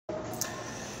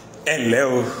ẹ ǹlẹ́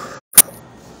o,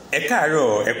 ẹ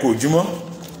káàárọ̀, ẹ kú ojúmọ́,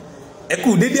 ẹ kú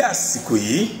dédé àsìkò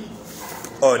yìí,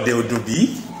 ọ̀dẹ̀ òdùbí.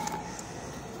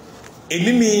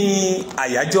 Èní ni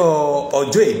àyájọ́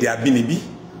ọjọ́ èdè abínibí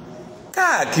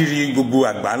káàkiri gbogbo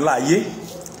àgbáńlá ayé.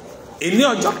 Èní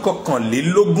ọjọ́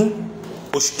 21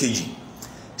 oṣù kejì.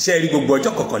 Ṣé rí gbogbo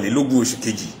ọjọ́ 21 oṣù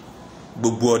kejì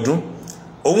gbogbo ọdún?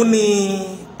 Òun ni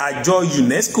àjọ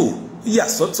UNESCO yà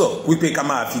sọ́tọ̀ wípé ká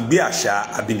máa fi gbé àṣà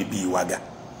abínibí wa ga.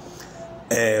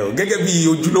 Gẹ́gẹ́ bí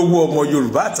ojúlówó ọmọ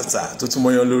Yorùbá àtàtà tó tún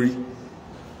mọ́yán lórí.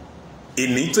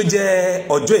 Èní tó jẹ́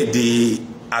ọjọ́ èdè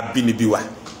abínibí wa.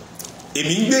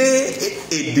 Èmi ń gbé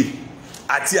èdè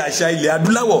àti àṣà ilẹ̀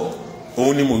adúláwọ̀,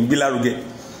 òun ni mò ń gbé lárugẹ.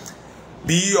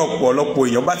 Bí ọ̀pọ̀lọpọ̀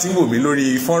èèyàn bá ti ń wò mí lórí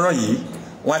fọ́nrán yìí,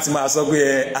 wọ́n á ti máa sọ pé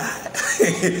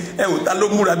ẹ ò ta ló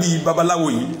múra bí babaláwo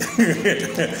yìí.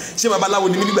 Ṣé babaláwo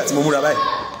ni mí nígbà tí mo múra báyìí?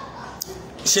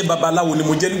 Ṣé babaláwo ni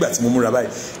mo jẹ́ nígbà tí mo múra báyìí?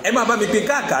 Ẹ máa bá mi pín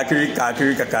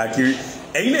káàkiri.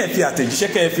 Ẹ̀yin náà fi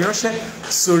àtẹ̀jíṣẹ́ kẹ́ ẹ fi ránṣẹ́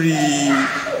sórí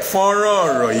fọ́nrán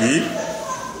ọ̀rọ̀ yìí,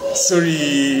 sórí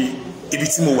ibi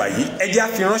tí mo wà yìí. Ẹ jẹ́ á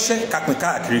fi ránṣẹ́ ká pín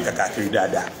káàkiri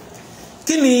dáadáa.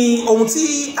 Kí ni ohun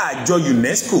tí àjọ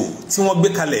UNESCO tí wọ́n gbé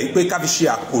kalẹ̀ pé ká fi ṣe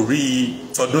àkòrí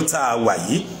tọdún tá a wà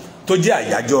yìí tó jẹ́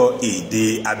àyájọ́ èdè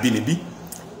abínibí?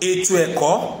 Ètò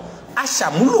ẹ̀kọ́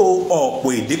aṣàmúlò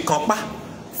ọ̀pọ̀ èdè kan pa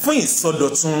fún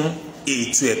ìsọdọ̀tun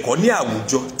ètò ẹ̀kọ́ ní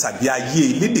àwùjọ tàbí ayé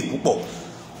elédè púpọ̀.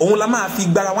 Òun la máa fi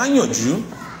gbára wá yànjú.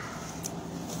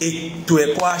 Ètò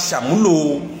ẹ̀kọ́ aṣàmúlò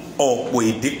ọ̀pọ̀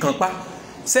èdè kan pa.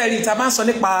 Sẹ́ẹ̀rí ta bá ń sọ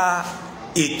nípa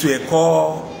ètò ẹ̀kọ́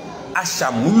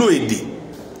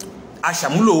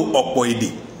aṣàmúlò ọ̀pọ̀ èdè.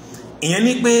 Ìyẹn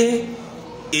ni pé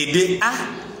èdè A,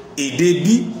 èdè B,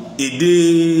 èdè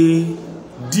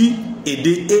D,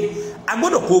 èdè E. A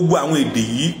gbọ́dọ̀ kó gbogbo àwọn èdè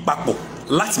yìí papọ̀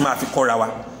láti máa fi kọ́ra wa.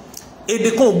 Èdè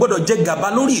kan ò gbọ́dọ̀ jẹ́ gàba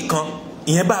lórí ìkan.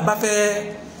 Ìyẹn bá a bá fẹ́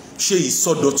ṣe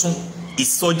ìsọdọ̀tun,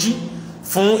 ìsọjí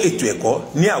fún ètò ẹ̀kọ́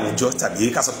ní àwùjọ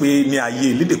tàbí ká sọ pé ní ayé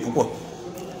elédè púpọ̀.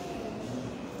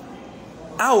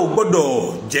 A ò gbọ́dọ̀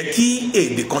jẹ́ kí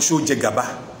èdè kan ṣó jẹ gàba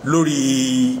lórí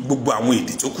gbogbo àwọn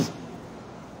èdè tó kù.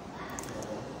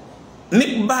 Ní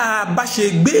bá a bá ṣe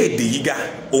gbé èdè yìí ga,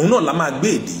 òun náà la máa gbé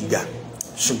èdè yìí ga.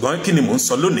 Ṣùgbọ́n kí ni mò ń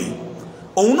sọ lónìí?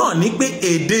 Òun náà ní pé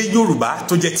èdè Yorùbá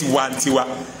tó jẹ́ tiwantiwa.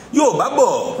 Yorùbá bọ̀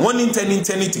wọ́n ní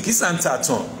tẹnitẹni tìkísà ń ta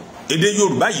tàn. Èdè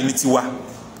Yorùbá yìí ní tiwa.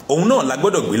 Òun náà la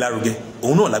gbọ́dọ̀ gbé lárugẹ.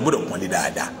 Òun náà la gbọ́dọ̀ pọ́nlé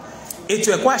dáadáa. Ètò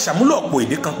ẹ̀kọ́ aṣàmúlò ọ̀pọ̀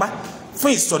èdè kan pa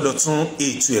fún ìsọdọ̀tun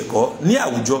ètò ẹ̀kọ́ ní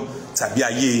àwùjọ tàbí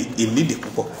ayé elédè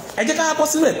púpọ̀. Ẹ jẹ́ ká bọ́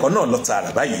sínú ẹ̀kọ́ náà lọ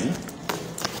tààrà báyìí.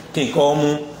 Kí n kọ́ mú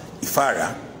ìfáàrà.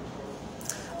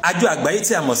 Àjọ àgbáyé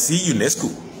tí a mọ̀ sí UNESCO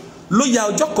ló ya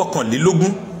ọjọ́ 21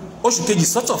 oṣù kejì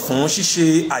sọ́tọ̀ fún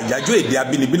ṣíṣe àyájọ́ èdè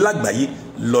abínibí lágbàáyé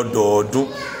lọ́dọọdún.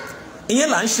 Ìyẹn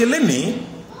là ń ṣe lénìí.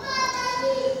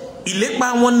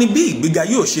 Ìlépa wọn ni bí ìgbéga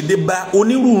yóò ṣe dé bá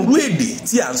onírúurú èdè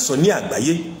tí à ń sọ ní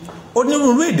àgbáyé.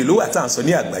 Onírúurú èdè ló wà tá à ń sọ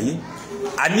ní àgbáyé.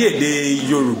 A ní èdè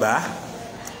Yorùbá,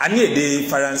 a ní èdè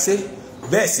Faransé,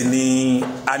 bẹ́ẹ̀ sì ni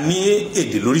a ní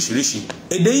èdè lóríṣiríṣi.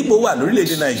 Èdè Ìgbò wà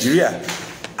lórílẹ̀‐èdè Nàìjíríà,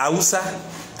 Haúsá,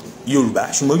 Yorùbá,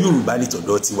 ṣùgbọ́n Yorùbá ní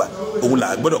tọ̀dọ̀ tiwa, òun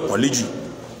là gbọ́dọ̀ pọ́nlé jù.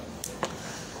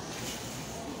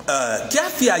 Kí a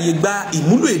fi àyè gba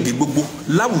ìmúlò èdè gbogbo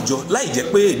láwùjọ láì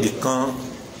jẹ́ pé èdè kan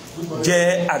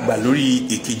jẹ́ àgbà lórí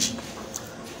èkejì.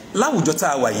 Láwùjọ tá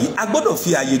a wà yìí, a gbọ́dọ̀ fi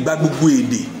àyè gba gbogbo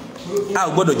èdè. A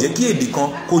ò gbọ́dọ̀ jẹ́ kí èdè kan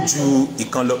kó ju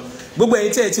ìkan lọ. Gbogbo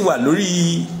ẹ̀yin tí ẹ ti wà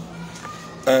lórí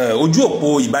ojú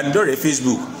òpó ìbánidọ́rẹ̀ẹ́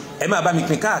Facebook, ẹ máa bá mi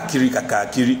pín káàkiri.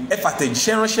 Ẹ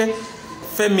fàtẹ̀jíṣẹ́ ránṣẹ́.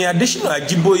 Fẹ́mi Adésínà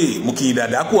Ajíbóyè, mo kì í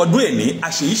dáadáa kú ọdún ẹ̀ní,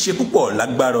 àṣeyí ṣe púpọ̀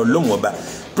lágbára Ọlọ́run ọba.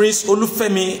 Prince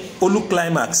Olúfẹ́mi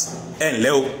Olúclimax, ẹ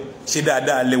ǹlẹ́ o, ṣe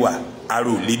dáadáa lẹ́wà,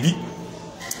 àrò lébí.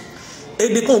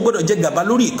 Èdè kan ò gbọ́dọ̀ jẹ́ gàba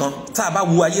lórí ìkan. Tá a bá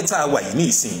wo ayé tá a wà yìí ní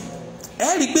ìsìn,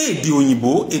 ẹ rí i pé èdè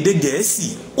òyìnbó, èdè Gẹ̀ẹ́sì,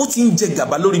 ó ti ń jẹ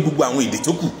gàba lórí gbogbo àwọn èdè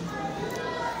tó kù.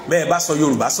 Bẹ́ẹ̀ bá sọ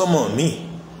Yorùbá sọ́mọ mi,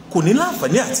 kò ní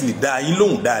láǹfààní àti lè dá yín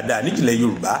lóhùn dáadáa nídìílẹ̀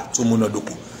Yorùbá tó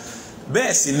múnádóko.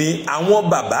 Bẹ́ẹ̀ sì ni àwọn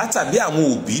bàbá tàbí àwọn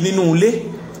òbí nínú ilé,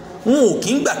 wọn ò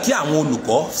kí ń gbà kí àwọn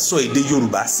olùkọ́ sọ èdè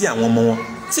Yorùbá sí àwọn ọmọ wọn,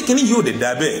 tí kìíní yóò dẹ̀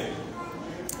dá bẹ́ẹ̀.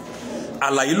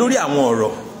 Àlàyé lórí àwọn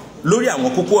ọ̀rọ̀, lórí àwọn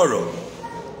kókó ọ̀rọ̀,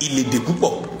 ìlédè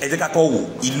púpọ̀, ẹ jẹ́ ká kọ́ wò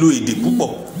ìlò èdè púpọ̀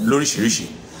lóríṣiríṣi.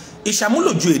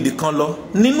 Ìṣàmúlò ju èdè kan lọ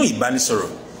nínú ìbánisọ̀rọ̀.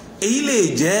 Èyí lè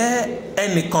jẹ́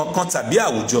ẹnìkankan tàbí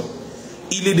àwùjọ.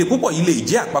 Ìlédè púpọ̀ yìí lè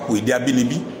jẹ́ àpapọ̀ èdè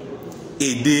abínibí,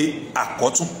 èdè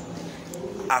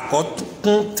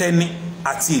àkọ́kúntẹni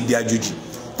àti èdè àjòjì.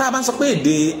 Tá a bá ń sọ pé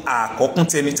èdè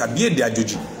àkọ́kúntẹni tàbí èdè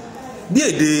àjòjì, bí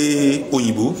èdè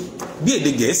òyìnbó, bí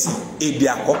èdè Gẹ̀ẹ́sì, èdè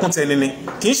àkọ́kúntẹni ni,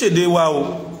 kì í ṣe èdè wa o,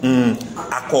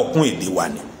 àkọ́kún èdè wa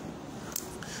ni.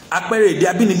 àpẹẹrẹ èdè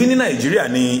abínibí ní Nàìjíríà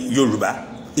ní Yorùbá,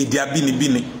 èdè abínibí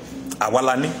ni àwa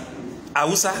la ní.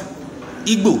 Haúsá,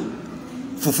 Ìgbò,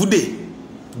 Fùfúdè,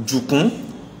 Jùkún,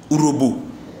 Urhobo,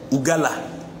 Ugala,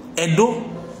 Ẹdó,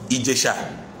 Ìjẹ̀ṣà,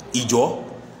 Ìjọ́,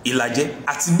 Ìlàjẹ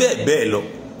àti bẹ́ẹ̀ bẹ́ẹ̀ lọ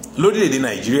lórílẹ̀‐èdè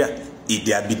Nàìjíríà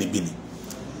èdè abínibí ni.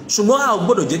 Ṣùgbọ́n a ò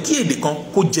gbọ́dọ̀ jẹ́ kí èdè kan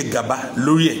kó jẹ gàba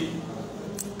lórí ẹ̀.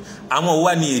 Àwọn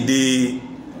wa ni èdè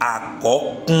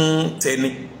àkọ́kúntẹni.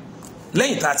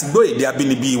 Lẹ́yìn tá a ti gbọ́ èdè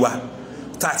abínibí wa,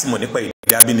 tá a ti mọ̀ nípa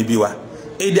èdè abínibí wa,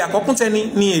 èdè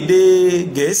àkọ́kúntẹni ni èdè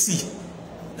Gẹ̀ẹ́sì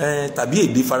tàbí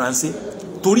èdè Faransé,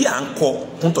 torí à ń kọ́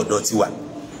kún tọ̀dọ̀ tiwa.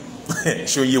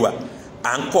 Ṣó yé wa,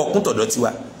 à ń kọ́ kún tọ̀dọ̀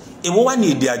tiwa. Èwo wá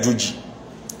ní èdè àjòjì?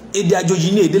 Èdè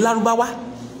àjòjì ni èdè Lárúbáwá.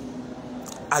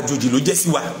 Àjòjì ló jẹ́ sí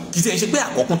wa, kì í ṣe pé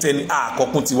àkọ́kúntẹni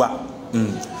àkọ́kún tiwa.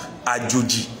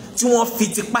 Àjòjì tí wọ́n fi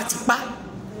tipátipá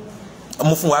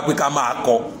mú fún wa pé ká máa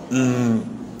kọ,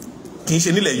 kì í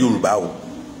ṣe nílẹ̀ Yorùbá o,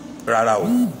 rárá o.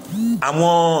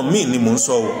 Àwọn míì ni mò ń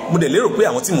sọ o, mo dẹ̀ lérò pé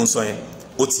àwọn tí mò ń sọ yẹn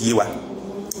ó ti yé wa.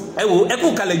 Ẹ wo, ẹ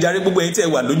kú kalẹ̀ jàre gbogbo ẹ̀yin tẹ́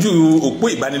wà lójú òpó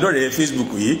ìbánidọ́rẹ̀ẹ́ Facebook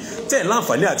yìí tẹ́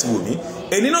láǹfààní àti wò mí.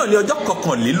 Ẹni náà ní ọjọ́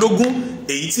 21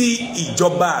 èyí tí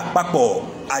ìjọba àpapọ̀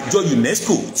àjọ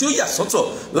UNESCO tí ó yà sọ́tọ̀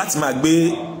láti máa gbé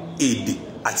èdè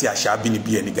àti àṣà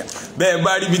abínibí ẹni ga. Bẹ́ẹ̀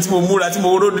bá rí ibi tí mo múra, tí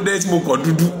mo ró dédé, tí mo kàn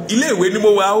dúdú, iléèwé ni mo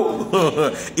wà ó.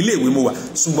 Iléèwé mo wà.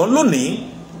 Ṣùgbọ́n lónìí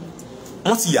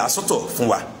wọ́n ti yà sọ́tọ̀ fún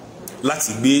wa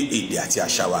láti gbé èdè àti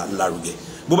àṣà wa lárugẹ.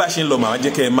 Bó bá ṣe ń lọ màá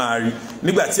jẹ́ kẹ́ ẹ máa rí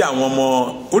nígbà tí àwọn ọmọ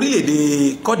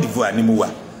orílẹ̀-èdè Côte d'Ivoire ni mo wà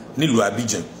nílùú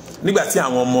Abidjan, nígbà tí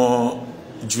àwọn ọmọ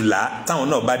Jùlá táwọn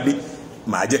náà bá dé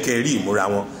màá jẹ́ kẹ́ ẹ rí ìmúra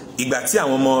wọn, ìgbà tí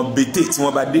àwọn ọmọ Bété tí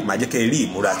wọ́n bá dé màá jẹ́ kẹ́ ẹ rí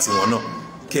ìmúra tiwọn náà,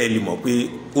 kẹ́ ẹ lè mọ̀ pé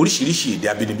oríṣiríṣi èdè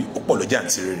abínibí ó pọ̀ lọ́jà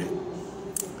àti rere.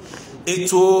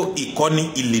 Ètò ìkọ́ni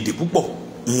ìlédè púpọ̀,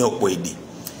 ìyẹn ọ̀pọ̀ èdè.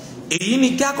 Èyí ni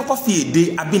kí a kọ́kọ́ fi èdè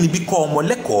abínibí kọ́ ọmọ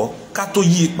lẹ́kọ̀ọ́ ká tó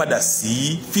yí padà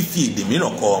sí fífi èdè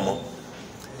mìíràn kọ́ ọmọ.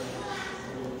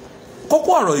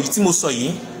 Kókó ọ̀rọ̀ yìí tí mo sọ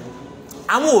yìí,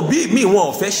 àwọn òbí mi wọn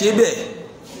ò fẹ́ ṣe bẹ́ẹ̀.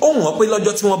 Ó wọ́n pé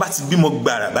lọ́jọ́ tí wọ́n bá ti bímọ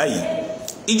gbàrà báyìí,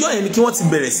 ìjọ yẹn ni kí wọ́n ti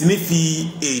bẹ̀rẹ̀ sí ní fi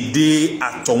èdè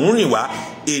àtọ̀húnrìnwá,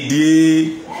 èdè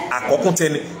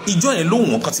àkọ́kúntẹni, ìjọ yẹn ló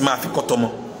wọ́n kan ti máa fi kọ́ tọmọ,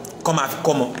 kọ́ máa fi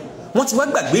kọ́ mọ. Wọ́n ti wá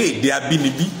gbàgbé èdè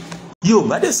abínibí.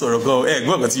 Yorùbá dẹ̀ sọ̀rọ̀ gan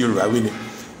ẹ̀gbọ́n kan tí Yorùbá wí ni.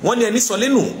 Wọ́n ní ẹni sọ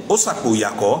lẹ́nu ó sàpò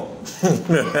ìyàkọ́.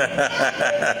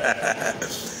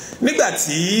 Nígbà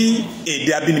tí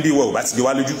èdè abínibí wa ò bá ti jọ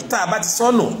wá lójú, tá a bá ti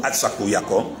sọnù àti sàpò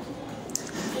ìyàkọ́,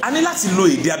 a ní láti lo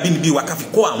èdè abínibí wa ká fi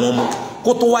kọ́ àwọn ọmọ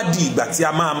kó tó wá di ìgbà tí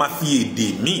a máa fi èdè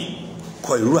míì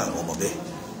kọ́ irú àwọn ọmọ bẹ́ẹ̀.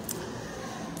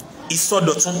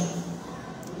 Ìsọdọ̀tun,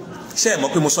 ṣé ẹ mọ̀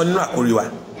pé mo sọ nínú àkórí wa,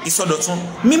 ìsọdọ̀tun,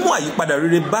 mímú àyípadà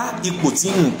rere bá ipò tí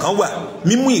nǹkan wà,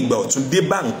 mímú ìgbà ọ̀tun dé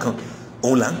bá nǹkan,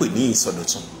 òun là ń pè ní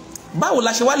ìsọdọ̀tun. Báwo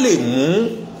la ṣe wá lè mú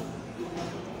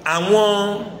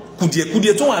àwọn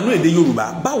kùdìẹ̀kùdìẹ̀ tó wà nínú èdè Yorùbá,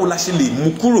 báwo la ṣe lè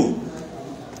mú kúrò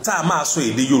tá a máa sọ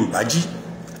èdè Yorùbá jí,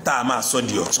 tá a máa sọ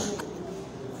di ọ̀tun?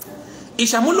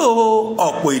 Ìṣàmúlò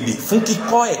ọ̀pọ̀ èdè fún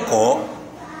kíkọ́ ẹ̀kọ́.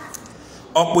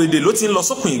 Ọ̀pọ̀ èdè ló ti ń lọ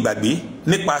sópin ìgbàgbé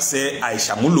nípasẹ̀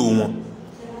àìṣàmúlò wọn.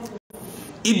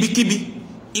 Ibikíbi,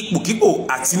 ipòkípò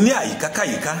àti ní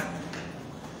àyíkákáyíká,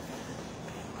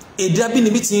 èdè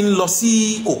abínibí ti ń lọ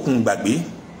sí òkun ìgbàgbé,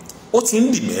 ó ti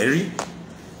ń dìmẹ́rí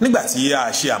nígbà tí a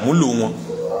ṣe àmúlò wọn,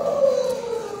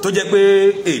 tó jẹ́ pé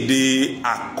èdè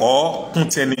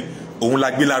àkọ́kúntẹni òun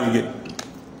la gbé lárugẹ.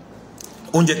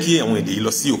 Ó ń jẹ́ kí àwọn èdè yìí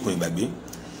lọ sí òkun ìgbàgbé.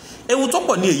 Ewu tó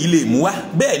pọ̀ ní èyí lè mú wá,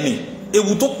 bẹ́ẹ̀ ni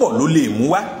ewu tó pọ̀ ló lè mú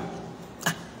wá.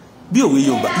 Bí òwe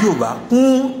Yorùbá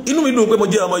kún, inú mi dùn pé mo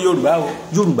jẹ́ ọmọ Yorùbá o,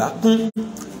 Yorùbá kún.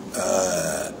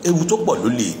 Ewu tó pọ̀ ló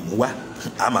lè mú wá,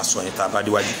 a máa sọ yẹn tá a bá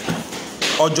déwájú.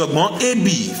 Ọ̀jọ̀gbọ́n A.B.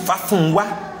 Fáfúnwá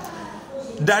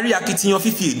darí akitiyan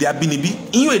fífi èdè abínibí,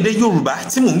 ìyún èdè Yorùbá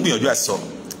tí mò ń gbìyànjú àti sọ,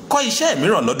 kọ́ iṣẹ́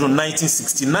mìíràn lọ́dún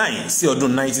 1969 sí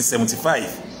ọdún 1975.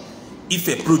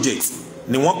 Ifẹ̀ project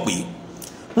ni wọ́n pè é.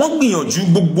 Wọ́n gbìyànjú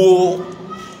gbogbo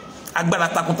agbára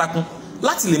takuntakun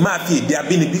láti lè máa fi èdè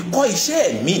abínibí kọ́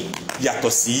iṣẹ́ mi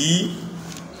yàtọ̀ sí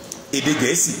èdè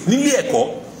Gẹ̀ẹ́sì nílé ẹ̀kọ́.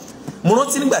 Mo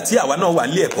rántí nígbà tí àwa náà wà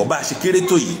nílé ẹ̀kọ́ bá a ṣe kéré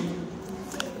tó yìí,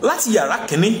 láti yàrá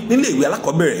kìíní nílé ìwé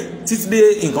alákọ̀ọ́bẹ̀rẹ̀ títí dé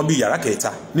nǹkan bíi yàrá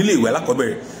kẹta nílé ìwé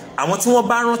alákọ̀ọ́bẹ̀rẹ̀, àwọn tí wọ́n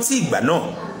bá rántí ìgbà náà,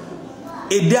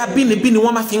 èdè abínibí ni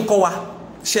wọ́n máa fi ń kọ́ wa.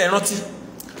 Ṣé ẹ rántí?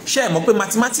 Ṣé ẹ mọ̀ pé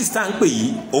mathematics tá à ń pè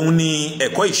yìí òun ni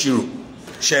ẹ̀kọ́ ìṣirò?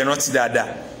 Ṣé ẹ rántí dáadáa?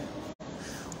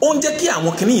 Ó ń jẹ́ kí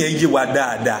àwọn kìíní yẹn yé wa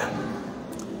dáadáa.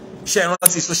 Ṣé ẹ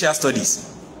rántí social studies?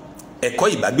 Ẹ̀kọ́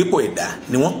ìbágbépọ̀ ẹ̀dá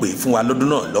ni wọ́n pè fún wa lọ́dún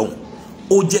náà lọ́hùn.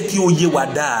 Ó jẹ́ kí ó yé wa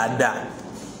dáadáa.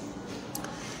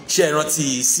 Ṣé ẹ rántí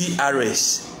CRS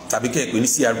tàbí kí ẹ pè ní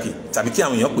CRK tàbí kí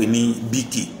àwọn èèyàn pè ní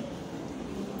BK?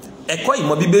 Ẹ̀kọ́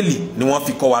ìmọ̀ bíbélì ni wọ́n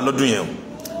fi kọ́ wa lọ́dún yẹn o.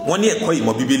 wọ́n ní ẹ̀kọ́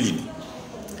ìmọ̀ bíbélì ni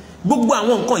gbogbo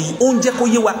àwọn nǹkan yìí ó ń jẹ́ kó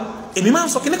yé wa èmi máa ń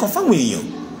sọ kíní kan fáwọn èèyàn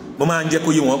mo máa ń jẹ́ kó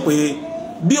yé wọn pé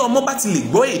bí ọmọ bá ti lè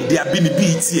gbọ́ èdè abínibí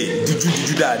tiẹ̀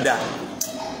díjú dáadáa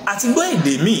àti gbọ́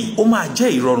èdè míì ó máa jẹ́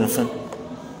ìrọ̀rùn fún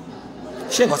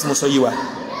ṣé nǹkan tí mo sọ yé wa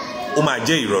ó máa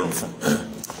jẹ́ ìrọ̀rùn fún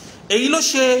èyí ló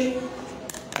ṣe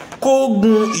kó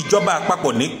gun ìjọba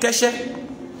àpapọ̀ ní kẹ́sẹ́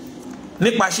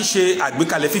nípa ṣíṣe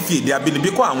àgbékalẹ̀ fífi èdè abínibí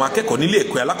kọ́ àwọn akẹ́kọ̀ọ́ nílé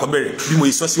ẹ̀kọ́ alákọ̀ọ́bẹ̀rẹ̀ bí mo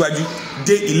yìí sọ síwájú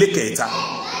dé ilé kẹta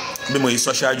bí mo yìí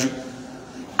sọ ṣáájú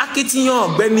akitiyan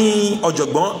ọ̀gbẹ́ni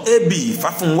ọ̀jọ̀gbọ́n AB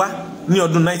Fáfúnwá ní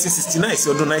ọdún 1969 sí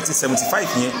ọdún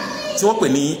 1975 yẹn tí wọ́n pè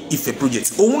ní Ifẹ̀ project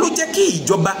òun ló jẹ́ kí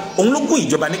ìjọba òun ló gún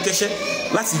ìjọba ní kẹ́sẹ́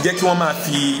láti jẹ́ kí wọ́n máa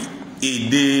fi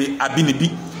èdè abínibí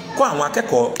kọ́ àwọn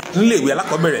akẹ́kọ̀ọ́ nílé ìwé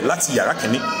alákọ̀ọ́bẹ̀rẹ̀ láti yàrá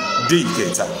kìíní dé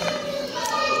ìkẹta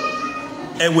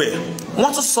ẹ̀wẹ̀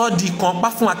wọ́n tún sọ di kan pa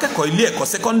fún akẹ́kọ̀ọ́ ilé ẹ̀kọ́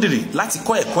sẹ́kọ́ndìrì láti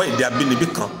kọ́ ẹ̀kọ́ èdè abínibí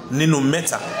kan nínú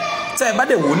mẹ́ta tẹ́ ẹ bá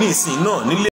dẹ̀ wò ní ìsìn náà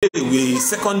nílé ìwé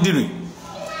sẹ́kọ́ndìrì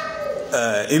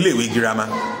ilé ìwé girama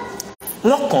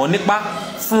wọ́n kàn nípa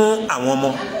fún àwọn ọmọ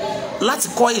láti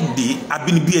kọ́ èdè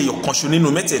abínibí ẹyọ kan ṣo nínú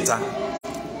mẹ́tẹ̀ẹ̀ta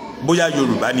bóyá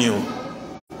Yorùbá ni o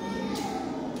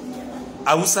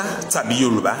Haúsá tàbí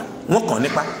Yorùbá wọ́n kàn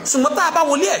nípa ṣùgbọ́n tá a bá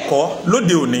wo ilé ẹ̀kọ́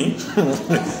lóde òní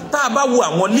tá a bá wo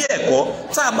àwọn ilé ẹ̀kọ́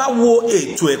tá a bá wo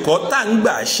ètò ẹ̀kọ́ tá a ń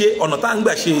gbà ṣe ọ̀nà tá a ń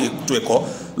gbà ṣe ètò ẹ̀kọ́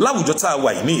láwùjọ tá a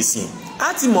wà yìí ní ìsìn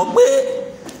a ti mọ̀ pé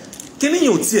kíní yìí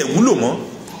ò tiẹ̀ wúlò mọ́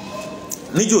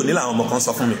níjó ní làwọn ọmọ kan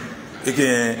sọ fún mi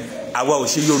kékeré àwa ò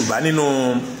ṣe Yorùbá nínú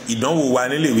ìdánwò wa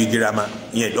nílé ìwé girama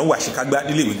ìyẹn ìdánwò àṣekágbá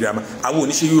nílé ìwé girama àwa ò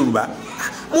ní ṣe Yorùbá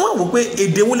wọ́n wá wò pé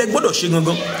èdè wo lẹ gbọ́dọ̀ ṣe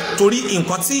gangan torí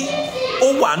nǹkan tí ó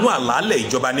wà nú àlàálẹ̀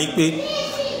ìjọba ní pé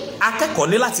akẹ́kọ̀ọ́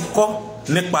ní láti kọ́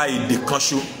nípa èdè kan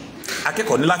ṣo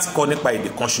akẹ́kọ̀ọ́ ní láti kọ́ nípa èdè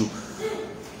kan ṣo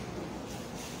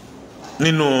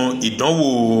nínú ìdánwò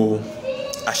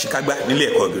àṣekágbá nílé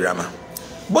ẹ̀kọ́ girama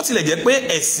bó tilẹ̀ jẹ́ pé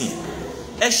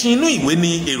ẹ̀sìn inú ìwé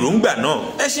ni èròǹgbà náà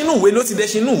ẹ̀sìn inú ìwé ló ti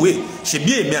dẹ̀sìn inú ìwé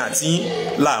ṣebí èmi àti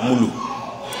làmúlò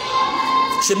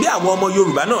ṣebí àwọn ọmọ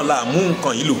Yorùbá náà làmú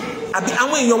nǹkan yìí lò àbí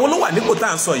àwọn èèyàn wọn ló wà nípò tá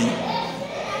à ń sọ yìí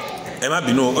ẹ má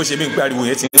bínú ó ṣe bí n pé ariwo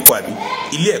yẹn ti ń pọ̀ àbí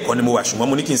ilé ẹ̀kọ́ ni mo wà ṣùgbọ́n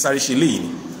mo ní kí n sáré ṣe léyìí ni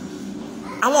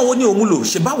àwọn wo ni òun lò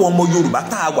ṣe báwọn ọmọ Yorùbá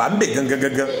tá a wà ń bẹ̀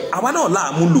gangan àwa náà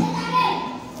làmú lò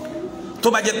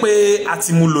tó bá jẹ́ pé a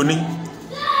ti mú lò ní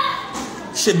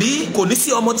ṣebí kò ní sí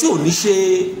ọmọ tí ò ní ṣe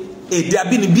èdè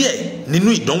abínibí ẹ̀ nínú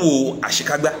ìdánwò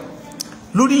àṣekágbá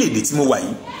lórílẹ̀‐èdè tí mo wà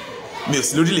yìí mi ò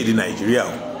sí lórílẹ̀‐èdè Nàìjíríà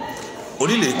o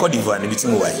orílẹ̀‐èdè Côte d'Ivoire níbi tí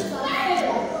mo wà yìí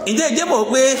ǹjẹ́ ẹ jẹ́ mọ̀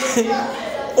pé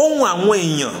ohun àwọn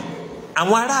èèyàn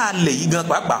àwọn aráàlẹ̀ yìí gan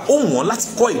pàápàá ohun wọn láti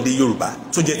kọ́ èdè Yorùbá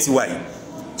tó jẹ́ tiwa yìí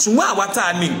ṣùgbọ́n àwa tá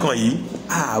a ní nǹkan yìí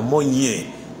àmọ́ yẹn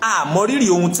àmọ́ rírì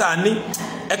ohun tá a ní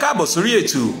ẹ káàbọ̀ sórí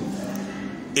ètò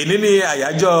èní ní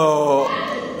àyájọ́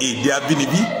èdè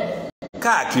abínibí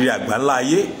káàkiri àgbáńlá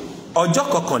ayé ọjọ́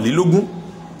 21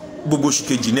 gbogbo oṣù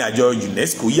kejì ní àjọ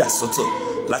UNESCO yà sọ́tọ̀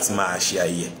láti máa ṣe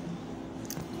ayẹyẹ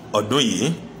ọdún yìí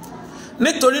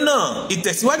nítorí náà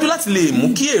ìtẹ̀síwájú láti lè mú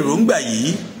kí èròǹgbà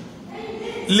yìí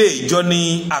lè jọ ní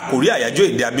àkòrí àyájọ́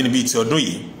èdè abínibí ti ọdún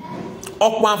yìí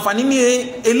ọ̀pọ̀ àǹfààní ní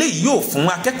eléyìí yóò fún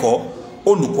akẹ́kọ̀ọ́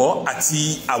olùkọ́ àti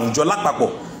àwùjọ lápapọ̀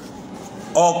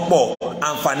ọ̀pọ̀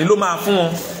àǹfààní ló máa fún wọn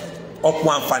ọ̀pọ̀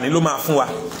àǹfààní ló máa fún wa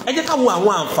ẹ jẹ́ ká wo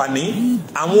àwọn àǹfààní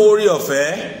àwọn oore ọ̀fẹ́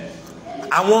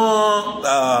àwọn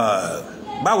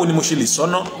báwo ni mo ṣe lè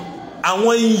sọ́nà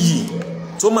àwọn iyì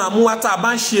tó máa mú wa tá a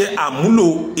bá ń ṣe àmúlò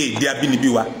èdè abínibí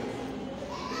wa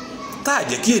tá a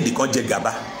jẹ́ kí èdè kan jẹ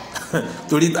gàba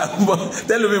torí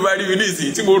tẹ́lómi bá rí mi ní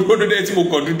ìsìn tí mo ródó dẹ́ tí mo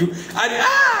kọ̀ dúdú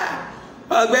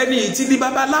ọ̀gbẹ́ni tí ní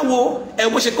babaláwo ẹ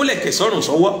bó ṣe kó lẹ̀kẹ̀ sọ́rùn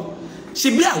sọ́wọ́ ṣe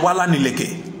bí àwa la nílẹ̀kẹ̀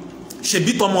ṣe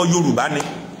bí tọmọ Yorùbá ni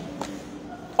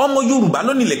ọmọ Yorùbá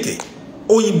ló nílẹ̀kẹ̀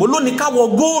òyìnbó ló ní káwọ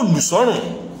góòlù sọ́rùn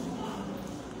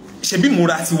ṣe bí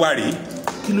múra ti wá rèé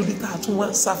kí ló dé tá a tún wá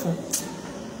sá fún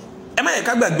ẹ má yẹ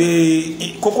ká gbàgbé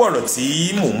kókó ọ̀rọ̀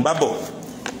tí mò ń bá bọ̀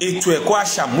ètò ẹ̀kọ́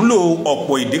aṣàmúlò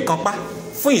ọ̀pọ̀ èdè kan pa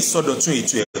fún ìsọdọ̀tun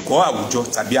ètò ẹ̀kọ́ àwùjọ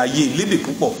tàbí ayé elédè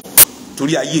púpọ̀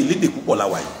torí ayé elédè púpọ̀ la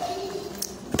wà yìí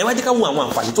ẹ wá jẹ́ ká wo àwọn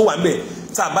àǹfààní tó wà ńbẹ̀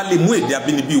tá a bá lè mú èdè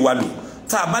abínibí wa lò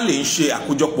tá a bá lè ń ṣe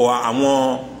àkójọpọ̀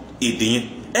àwọn èdè yẹn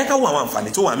ẹ ká wo àwọn àǹfààní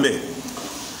tó wà ńbẹ̀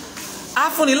á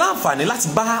fúnni láǹfààní láti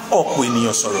bá ọ̀pọ̀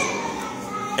ènìyàn sọ̀rọ̀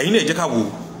ẹ̀yin náà ẹ jẹ́ ká wo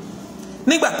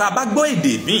nígbà tá a bá gbọ́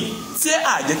èdè míì tí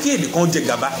a jẹ́ kí èdè kan jẹ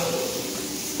gàba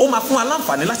ó máa fún wa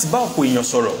láǹfààní láti bá ọ̀pọ̀ èèyàn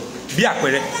sọ̀rọ̀ bí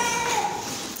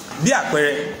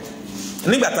àpẹẹrẹ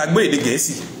nígbà tá a gbọ́ èdè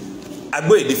Gẹ̀ẹ́sì a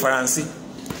gbọ́ èdè Faransé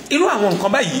irú àwọn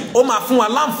nǹkan báyìí ó máa fún wa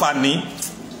láǹfààní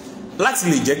láti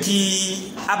lè jẹ́ kí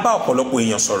a bá ọ̀pọ̀lọpọ̀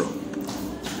èèyàn sọ̀rọ̀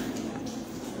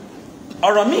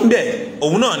ọ̀rọ̀ míì bẹ́ẹ̀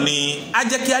òun náà ni á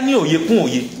jẹ́ kí a ní òye kún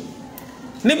òye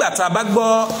nígbà tá a bá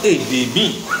gbọ́ èdè míì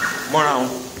mọ́ra wọn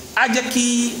á jẹ́ kí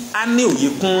a ní òye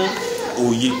kún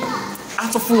òye, á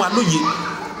tún fún wa lóye,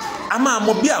 a máa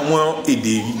mọ bí àwọn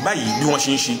èdè báyìí bí wọ́n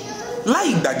ṣe ń ṣe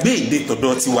láì gbàgbé èdè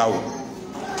tọ̀dọ̀ tiwa o.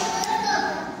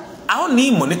 a ó ní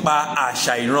ìmọ̀ nípa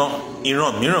àṣà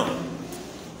ìran mìíràn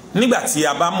nígbà tí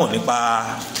a bá mọ̀ nípa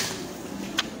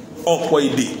ọ̀pọ̀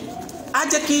èdè, á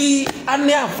jẹ́ kí a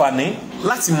ní àǹfààní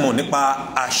láti mọ̀ nípa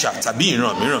àṣà tàbí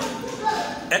ìran mìíràn.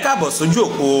 ẹ káàbọ̀ sójú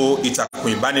òpó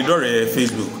ìtàkùn ìbánidọ́rẹ̀ẹ́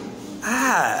Facebook.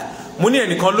 mo ní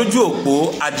ẹnìkan lójú òpó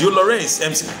Adio Lawrence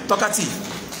MC Tọ́kátì,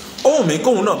 ohun mi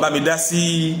kóhun náà bá mi dá sí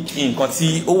nǹkan tí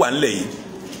ó wà nílẹ̀ yìí.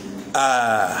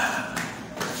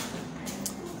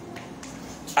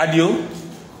 Adio,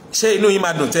 ṣé inú yín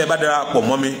máa dùn tẹ́ ẹ bá darapọ̀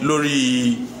mọ́ mi lórí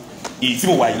èyí tí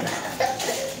mo wà yìí?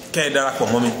 Kẹ́ ẹ darapọ̀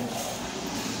mọ́ mi.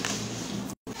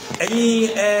 Ẹ̀yin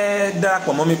ẹ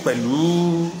darapọ̀ mọ́ mi pẹ̀lú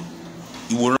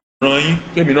ìwòran yín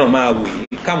kémi náà máa wò yín,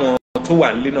 káwọn tó wà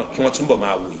nílé náà kí wọ́n túnbọ̀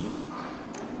máa wò yín.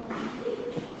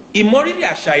 Ìmọrírì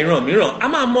àṣà ìran mìíràn, a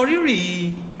máa mọrírì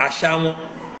àṣà wọn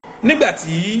nígbà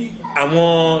tí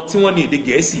àwọn tí wọ́n ní èdè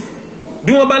Gẹ̀ẹ́sì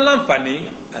bí wọ́n bá láǹfààní.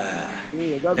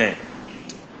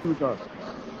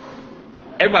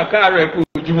 ẹ máa káàárọ̀ ẹ kú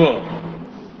ojúmọ́.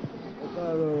 ẹ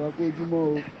káàárọ̀ ẹ kú ojúmọ́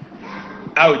o.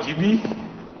 a ò jí bí.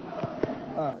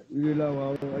 ire làwọn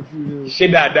àwọn ajíire o. ṣé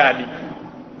dáadáa ni.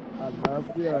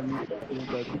 àlàáfíà ni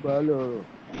ìgbà tí baálé ọ̀rọ̀.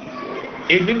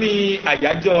 èmi ni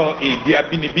àyájọ́ èdè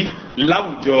abínibí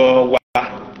láwùjọ wa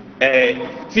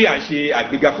tí à ń ṣe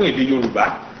àgbéga fún èdè Yorùbá.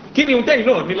 Kí ni ohun tẹ́yìn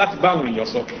náà ní láti bá àwọn èèyàn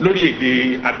sọ lórí èdè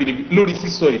abínibí, lórí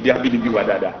sísọ èdè abínibí wa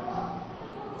dáadáa?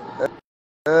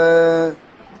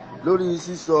 Lórí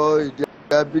sísọ èdè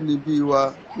abínibí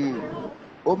wa,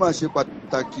 ó máa ṣe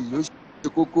pàtàkì, ó ṣe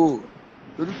kókó,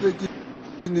 torí pé kí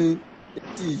ni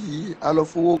ètí yìí a lọ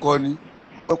fowó kọ ni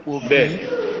ọ̀pọ̀ bí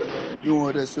bí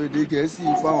wọn rẹ̀ sọ èdè Gẹ̀ẹ́sì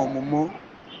fáwọn ọmọ mọ́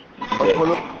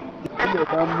ọ̀pọ̀lọpọ̀ ìpínlẹ̀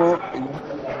bá mọ́ èèyàn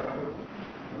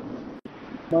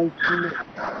máa ń sílẹ̀.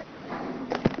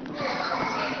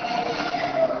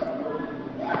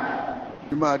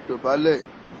 Máa dọ̀bálẹ̀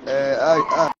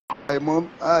àìmọ́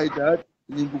àìdá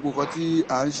ní gbogbo nǹkan tí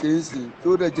à ń ṣe ń sìn tó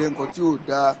dẹ̀ jẹ́ nǹkan tí ò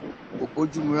dáa, kò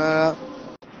bójúmu rárá.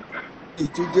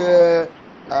 Ìtú jẹ́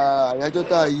àyájọ́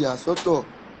tá a yà sọ́tọ̀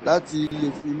láti lè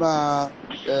fi máa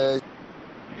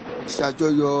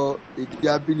ṣàjọyọ̀ èdè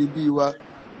abínibí wa.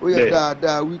 Ó yẹ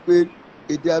dáadáa wípé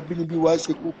èdè abínibí wa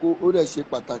ṣe kókó, ó dẹ̀ ṣe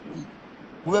pàtàkì.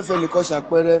 Mo fẹ́ fẹ́ nìkan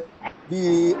ṣàpẹẹrẹ bí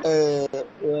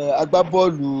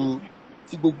agbábọ́ọ̀lù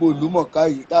tí gbogbo ìlú mọ̀ká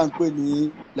yìí tá à ń pè ní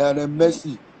Lionel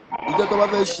Messi. Ìjọ tó bá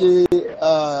fẹ́ ṣe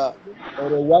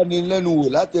ọ̀rọ̀ wánilẹ́nuwò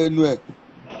láti ẹnu ẹ̀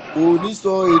kò ní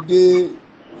sọ èdè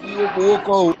tí ó fowó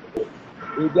kọ́ o,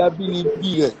 èdè abínibí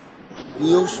rẹ̀ ni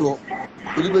ó sọ,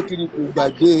 torí pé kí ni kò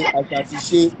gbàgbé àṣà àti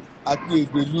ṣe àti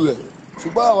èdè ìlú rẹ̀.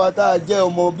 Ṣùgbọ́n àwa tá a jẹ́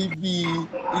ọmọ bíbí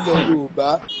ilẹ̀ Yorùbá,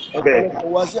 ọ̀pọ̀lọpọ̀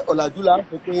wa ṣe ọ̀làjú là ń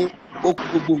sọ pé ó kú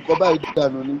gbogbo nǹkan báyìí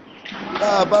dànù ni. Tá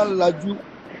a bá ń lajú,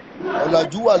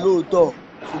 ọ̀làjú wà lóòótọ́,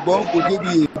 ṣùgbọ́n kò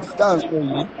débi èdè tá à ń sọ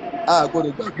yìí, a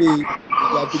gbọ́dọ̀ gbàgbé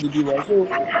èdè abínibí wa. So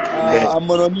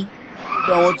àmọ̀ràn mi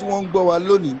fún àwọn tí wọ́n ń gbọ́ wa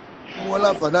lónìí kí wọ́n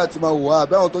láǹfààní àti máa wò wá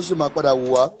àbí àwọn tó ṣe máa padà wò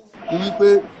wá ni wípé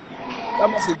ká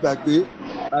má ṣe gbàgbé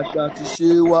àṣà àti ṣe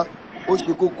wa, ó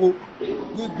ṣe kókó.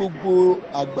 Ní gbogbo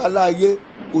àgbáláyé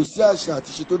kò sí àṣà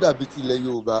àti ṣe tó dàbí ti ilẹ̀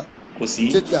Yorùbá. Kò sí.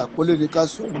 Ṣé ti àpọ́nlé ni ká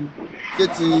sọ ni, ṣé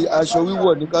ti aṣọ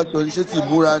wíwọ̀ ni ká sọ ni, ṣé ti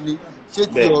ìmúra ni, ṣé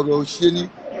ti ọ̀rọ̀ ṣe ni,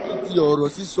 ṣé ti ọ̀rọ̀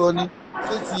sísọ ni,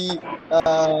 ṣé ti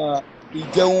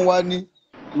ìjẹun wa ni,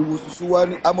 ìwòsùsù wa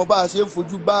ni. Àmọ́ bá a ṣe ń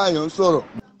fojú bá àyàn sọ̀rọ̀,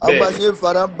 àmọ́ bá a ṣe ń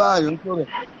fara bá àyàn sọ̀rọ̀,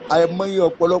 àìmọye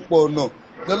ọ̀pọ̀lọpọ̀ ọ̀nà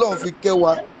lọ́lọ́run fi kẹ́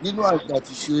wa nínú àṣà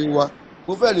àti ṣe wa.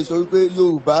 Mo fẹ́ lè sọ wípé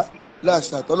Yorùbá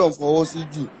láṣà tọ́lọ́run fọwọ́ sí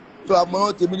jù. tó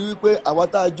àmọ̀ràn tèmi ni wípé àwa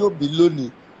tá a jóbi lónìí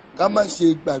ká má ṣe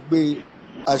gbàgbé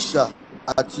àṣà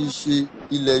àti ìṣe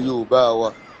ilẹ̀ Yorùbá wa.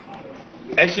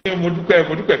 ẹ ṣe mo dúpẹ́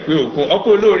pé òkun ọkọ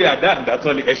olóore àdáàdá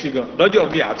tán ni ẹ ṣe gan lọ́jọ́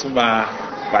mi àtún máa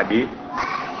pàdé.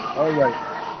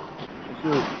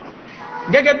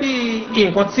 gẹ́gẹ́ bí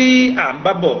nǹkan tí à ń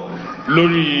bá bọ̀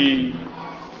lórí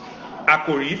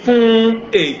àkòrí fún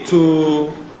ètò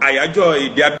àyájọ́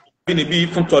èdè abínibí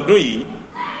fún tọdún yìí,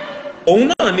 òun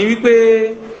náà ni wípé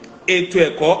ètò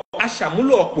ẹ̀kọ́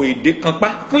aṣàmúlò ọ̀pọ̀ èdè kan pa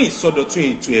fún ìsọdọ̀tun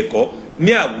ètò ẹ̀kọ́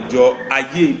ní àwùjọ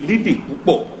ayé lédè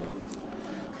púpọ̀.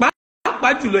 Pàápàá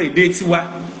jùlọ èdè tiwa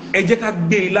ẹ jẹ́ ká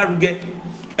gbé e lárugẹ.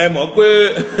 Ẹ mọ̀ pé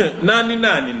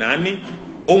náání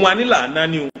ohun anílà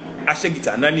náání ohun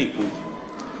aṣẹ́gìtà náání èkó.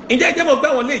 Ǹjẹ́ ẹ jẹ́ mọ̀ pé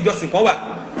àwọn ilé ìjọsìn kan wà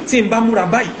tí n bá múra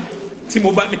báyìí tí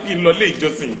mo bá ní kí n lọ ilé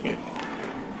ìjọsìn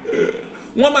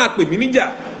wọ́n máa pè mí níjà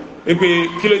pé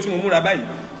kí ló tí mo múra báyìí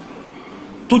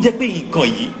tó jẹ́ pé nǹkan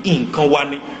yìí nǹkan wa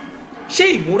ni ṣé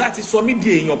ìmúra ti sọ mí di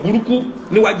èèyàn burúkú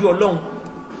níwájú Ọlọ́run?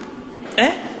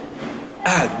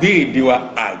 Àgbé èdè wa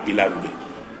àgbé lárugẹ.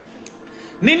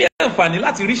 Níní àǹfààní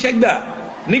láti ríṣẹ́ gbà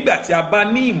nígbà tí a bá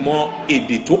ní ìmọ̀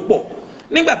èdè tó pọ̀,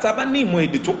 nígbà tí a bá ní ìmọ̀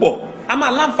èdè tó pọ̀, a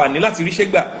máa láǹfààní láti ríṣẹ́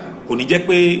gbà. Kò ní jẹ́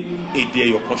pé èdè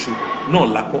ẹyọ kan ṣo náà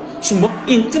lákọ́. Ṣùgbọ́n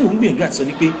ihun tí mò ń gbìyànjú àti sọ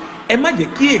ni pé ẹ má jẹ́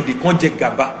kí èdè kan jẹ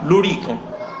gàba lórí ìkan.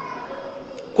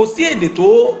 Kò sí èdè tó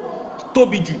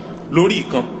tóbi jù lórí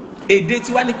ìkan. Èdè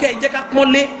tiwa ni kẹ́ ẹ jẹ́ ká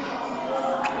pọ́nlé.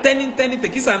 Tẹ́nítẹ́ní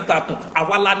tẹ̀kísà ń takùn,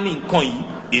 àwa la ní nǹkan yìí,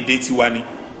 èdè tiwa ni.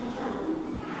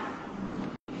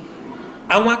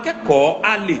 Àwọn akẹ́kọ̀ọ́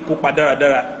á lè kópa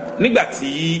dáradára nígbà tí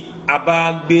a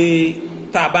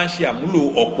bá ń ṣe àmúlò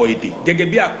ọ̀pọ̀ èdè gẹ́gẹ́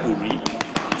bí àkòrí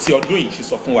tí ọdún yìí ṣe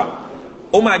sọ fún wa.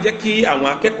 Ó máa jẹ́ kí àwọn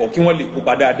akẹ́kọ̀ọ́ kí wọ́n lè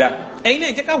kópa dáadáa. Ẹ̀yin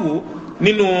náà jẹ́ ká wò ó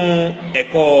nínú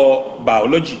ẹ̀kọ́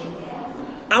biology.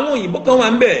 Àwọn òyìnbó kan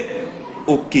wà ń bẹ̀,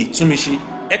 òkè túnmíṣe.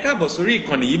 Ẹ káàbọ̀ sórí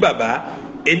ìkànnì yìí bàbá.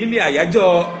 Èyí ni àyájọ́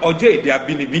ọjọ́ èdè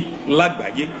abínibí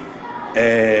lágbàáyé.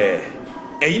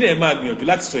 Ẹ̀yin náà máa gbìyànjú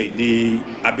láti sọ èdè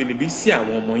abínibí sí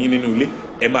àwọn ọmọ yín nínú ilé.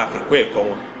 Ẹ máa kẹ́kọ̀ọ́ ẹ̀kọ́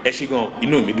wọn. Ẹ ṣé gan,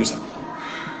 inú mi dùn sá.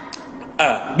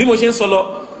 Bí mo ṣe ń sọ lọ,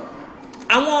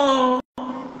 àwọn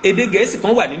èdè Gẹ̀ẹ́sì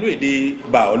kan wà nínú èdè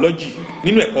biology,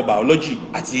 nínú ẹ̀kọ́ biology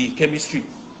àti chemistry.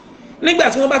 Nígbà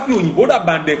tí wọ́n bá fi òyìnbó rà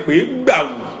bàǹdẹ̀ pé gbàù,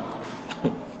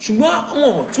 ṣùgbọ́n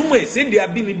wọn túmọ̀ èdè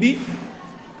abínibí.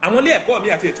 Àwọn ilé ẹ̀kọ́ mi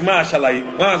àti ètò máa ṣàlàyé,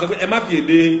 wọ́n á sọ pé ẹ má fi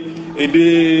èdè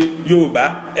Yorùbá,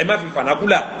 ẹ má fi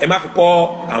vernacular, ẹ má fi kọ́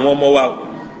àwọn ọmọ wa o.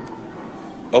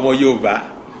 Ọmọ Yorùbá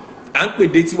à ń pè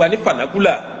èdè tiwa ní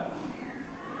vernacular.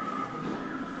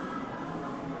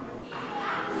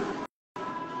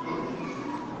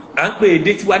 À ń pè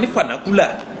èdè tiwa ní vernacular.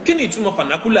 Kí ni ìtumọ̀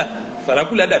vernacular?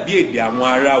 Vernacular dàbí èdè àwọn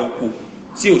ará oko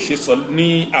tí ò ṣe sọ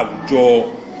ní àwùjọ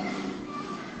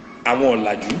àwọn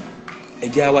ọ̀làjú. Ẹ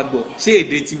jẹ́ á wá gbọ́, ṣé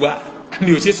èdè tiwa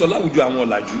ni ò ṣe sọ láwùjọ àwọn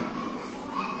ọ̀làjú?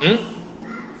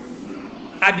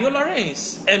 Adio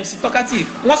Lawrence, MC Talkative,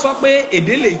 wọ́n sọ pé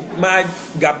èdè lè máa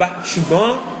gàba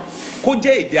ṣùgbọ́n kó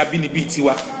jẹ́ èdè abínibí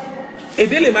tiwa.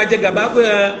 Èdè lè máa jẹ́ gàba pé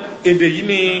èdè yìí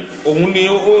ni òun ni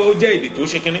ó jẹ́ èdè tó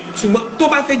ṣe kínní, ṣùgbọ́n tó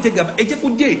bá fẹ́ jẹ́ gàba ẹ jẹ́ kó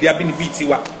jẹ́ èdè abínibí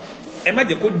tiwa. Ẹ má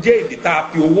jẹ́ kó jẹ́ èdè tá a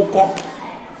fi owó kọ́.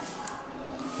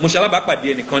 Mo ṣalábàápàdé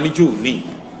ẹnìkan níjó òní.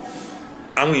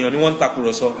 Àwọn èèyàn ni wọ́n ń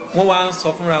takùrọ̀sọ, wọ́n wá ń sọ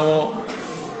fúnra wọn.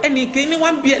 Ẹnìkejì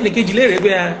wá ń bi ẹnìkejì léèrè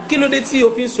pé kí ló dé tí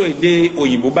o fi ń sọ èdè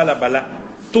òyìnbó bálabàla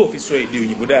tó o fi sọ èdè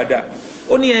òyìnbó dáadáa?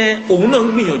 Ó ní òun náà ń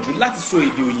gbìyànjú láti sọ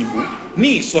èdè òyìnbó ní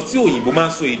ìsọ tí òyìnbó máa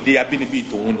ń sọ èdè abínibí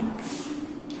tòun ni.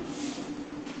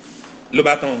 Ló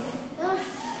bá tán,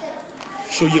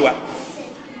 ṣóyé wa,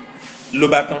 ló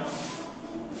bá tán.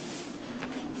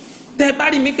 Tẹ́ bá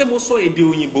rí mi pé mo sọ èdè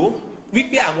òyìnbó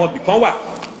wípé àwọn ibì kan wà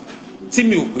tí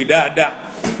mi ò pè dáadáa,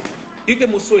 wípé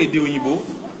mo sọ èdè òyìnbó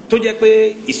tó jẹ́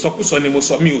pé ìsọkúsọ ni mo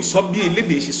sọ, mi ò sọ bí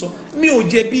elédè ṣe sọ, mi ò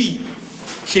jẹ̀bi.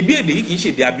 Ṣebí èdè yìí kì í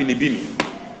ṣèdè abínibí mi.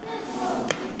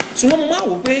 Ṣùgbọ́n mo máa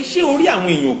wò pé ṣé orí àwọn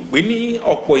èèyàn pé ní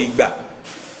ọ̀pọ̀ ìgbà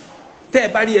tẹ́ ẹ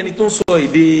bá rí ẹni tó ń sọ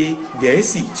èdè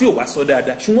Gẹ̀ẹ́sì tí ò wá sọ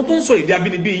dáadáa ṣùgbọ́n tó ń sọ èdè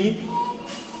abínibí yín,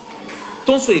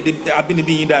 tó ń sọ èdè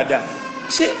abínibí yín dáadáa,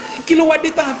 ṣé kí ló wá dé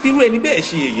tá a fi rú ẹni bẹ́ẹ̀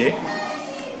ṣe yẹ̀yẹ́?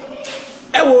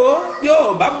 Ẹ wo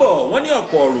yóò bá bọ̀ wọ́n ní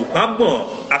ọ̀pọ̀ ọ̀rọ̀ kan gbọ̀n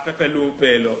afẹ́fẹ́ ló ń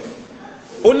fẹ́ lọ.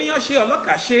 Oníyanṣe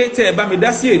ọlọ́kà ṣe tẹ́ ẹ bá mi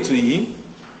dá sí ètò yìí.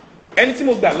 Ẹni tí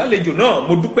mo gbà lálejò náà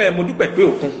mo dúpẹ́ pé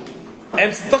òkun.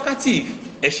 MC Talkative,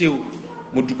 ẹ ṣé o,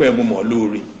 mo dúpẹ́ mo mọ̀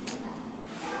lóore.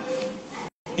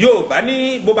 Yorùbá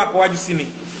ní bó bá kọwájú sí ni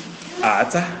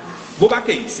àátá, bó bá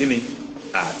kẹ̀yìn sí ni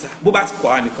àátá, bó bá ti kọ́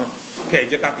wa nìkan kẹ́ ẹ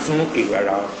jẹ́ ká tún èrò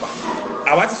ara wa pa.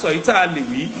 Àwa ti sọ yìí tá a lè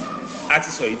wí, a ti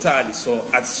sọ yìí tá a lè sọ,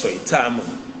 a ti sọ yìí tá a mọ̀.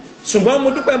 Ṣùgbọ́n mo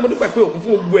dúpẹ́ pé òkun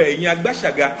fún gbogbo ẹ̀yin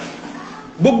agbáṣàga,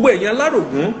 gbogbo ẹ̀yin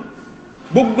alárògún,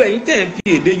 gbogbo ẹ̀yin tẹ́ ẹ̀ ń fi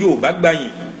èdè Yorùbá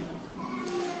gbàyìn.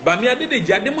 Bàmí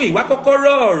Adédèjì Adémúyìwá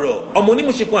kọ́kọ́rọ́ ọ̀rọ̀, ọmọ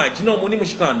onímọ̀ṣẹ́kan àjínà, ọmọ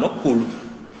onímọ̀ṣẹ́kan ànákòrò.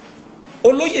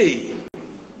 Olóyè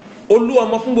olú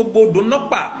ọmọ fún gbogbo odò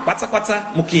nọ́pà pátápátá,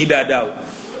 mo kí i dáadáa o.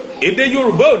 Èdè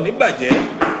Yorùbá ò ní bàjẹ́,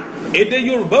 èdè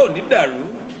Yorùbá ò ní dàrú,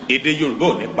 èdè Yorùbá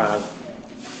ò ní parun.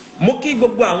 Mo kí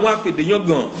gbogbo àwọn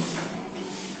afèdèyangàn,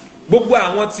 gbogbo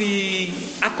àwọn tí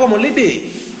akọ́mọlédè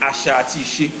àṣà àti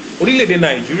ìṣe orílẹ̀-èdè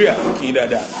Nàìjíríà, mo kí i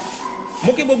dáadáa.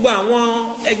 Mo kí gbogbo àwọn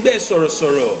ẹgbẹ́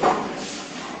sọ̀rọ̀sọ̀rọ̀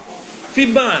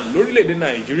FIBAN lórílẹ̀-èdè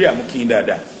Nàìjíríà, mo kí yín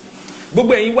dáadáa.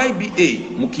 Gbogbo ẹ̀yin YBA,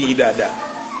 mo kí yín dáadáa.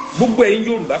 Gbogbo ẹ̀yin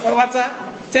Yorùbá pátápátá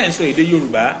tẹ́ ń sọ èdè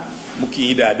Yorùbá, mo kí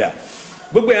yín dáadáa.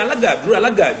 Gbogbo ẹ̀yin alága àdúrà,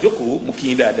 alága àjókòó, mo kí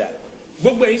yín dáadáa.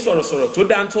 Gbogbo ẹ̀yin sọ̀rọ̀sọ̀rọ̀ tó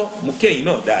dáńtọ́, mo kí ẹ̀yin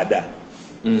náà dáadáa.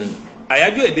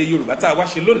 Àyájọ́ èdè Yorùbá tá a wá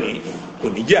ṣe lónìí kò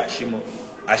ní jẹ́ àṣemọ́,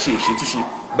 àṣe ìṣètúnṣe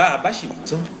bá a bá ṣe wí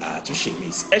tán àtúnṣe mi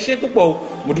sí. ẹ ṣe púpọ̀ o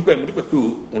mo dúpẹ́ pé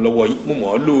òun lọ́wọ́ yìí mo mọ̀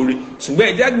ọ́ lóore ṣùgbọ́n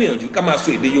ẹ já gbìyànjú ká máa sọ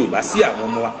èdè Yorùbá sí àwọn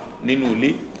ọmọ wa nínú ilé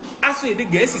a sọ èdè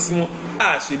Gẹ̀ẹ́sì sí wọn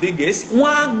a sọ èdè Gẹ̀ẹ́sì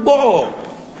wọn á gbọ́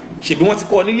ṣèbí wọ́n ti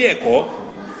kọ́ nílé ẹ̀kọ́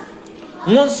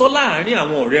wọ́n ń sọ láàárín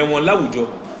àwọn ọ̀rẹ́ wọn láwùjọ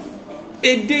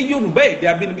èdè Yorùbá èdè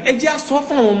abínibí ẹ jẹ́ á sọ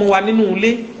fún àwọn ọmọ wa nínú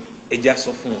ilé ẹ jẹ́ á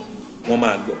sọ fún wọn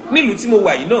máa gbọ́ nílùú tí mo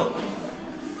wà yìí náà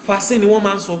Fàṣẹ ni wọ́n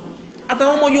máa ń sọ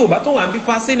àtàwọn ọmọ Yorùbá tó wà ń bí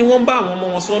Fàṣẹ ni wọ́n ń bá àwọn ọmọ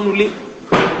wọn sọ nulẹ̀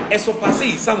ẹ sọ Fàṣẹ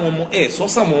yìí sáwọn ọmọ ẹ sọ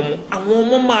sáwọn ọmọ àwọn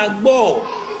ọmọ máa gbọ́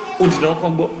òdìdán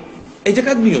kan gbọ́ ẹ jẹ́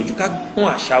ká gbìyànjú ká pọ́n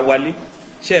àṣà wálé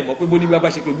ṣe é mọ̀ pé bóní bá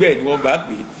ṣe pé bẹ́ẹ̀ ni wọ́n bá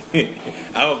pè é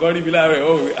àwọn kan rí bí láàárọ̀ ẹ̀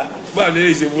wọ́n wí báwo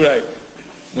lè ṣe múra ẹ̀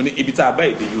mo ní ibi tá a bá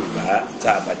èdè Yorùbá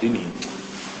tá a bá dé nìyí.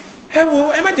 ẹ wo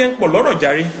ẹ má jẹ́ ń pọ̀ lọ́rọ̀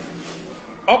jàre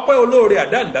ọpẹ́ olóore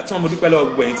àdáǹdá tán mo dúpẹ́ lọ́wọ́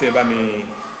gbogbo ẹ̀yin tẹ́ bá mi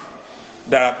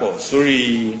darapọ̀ sórí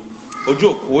ojú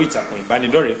òpó ìtàkùn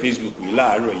ìbánidọ́rẹ̀ẹ́ Facebook yìí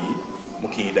láàárọ̀ yìí mo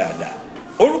kí yín dáadáa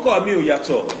orúkọ mi ò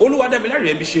yàtọ̀ Olúwadámiláre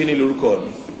ẹbí ṣe ní lórúkọ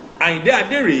mi Àyìndé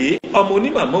Adérèé ọmọ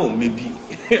onímàmá òun mẹ́bí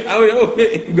àwọn èèyàn ò pé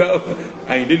ìgbà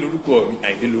Àyìndé lórúkọ mi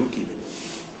Àyìndé lórúkè mi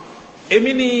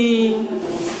èmi ni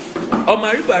ọmọ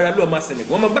arígbàrá ló ọmọ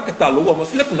asẹ̀lẹ̀kùn ọmọ gbàkẹ́ta lọ́wọ́ ọmọ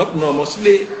sílẹ̀kùn náà ọmọ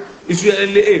sílé iṣu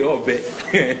ẹlẹ́ èrè ọ̀bẹ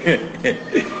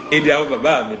èdè àwọn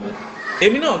bàbá mi ni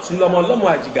èmi náà tún lọmọ ọlọ́mọ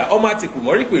àjìgà ọmọ àtìkù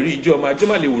mọ́rípèrè ìjọ ọmọ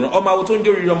àjọmọ̀lẹ̀ wòran ọmọ awo tó ń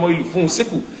jórí ọmọ ìlú fún un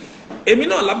sẹ́kù èmi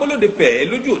náà lábọ́lódé pẹ̀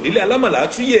lójú òdílé alámàlà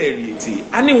túyẹ̀ èrè ètè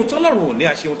a ní ohun tọ́lọ́run ò ní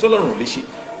àṣẹ ohun tọ́lọ́run ò lè ṣe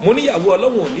mo níyàwó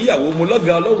ọlọ́run ò níyàwó mo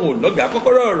lọ́gàá ọlọ́run ò lọ́gàá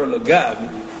kọ́kọ́rọ́ ọ̀rọ̀ lọ́gàá mi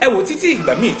ẹ wò títí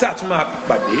ìgbà míì tá a tún máa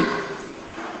pàdé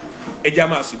ẹja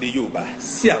máa sọ èdè Yorùbá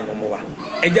sí àwọn ọmọ wa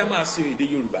ẹja máa sọ èdè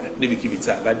Yorùbá níbikíbi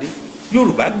tá a bá dé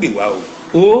Yorùbá gbè wá o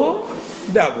ó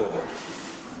dàbọ̀.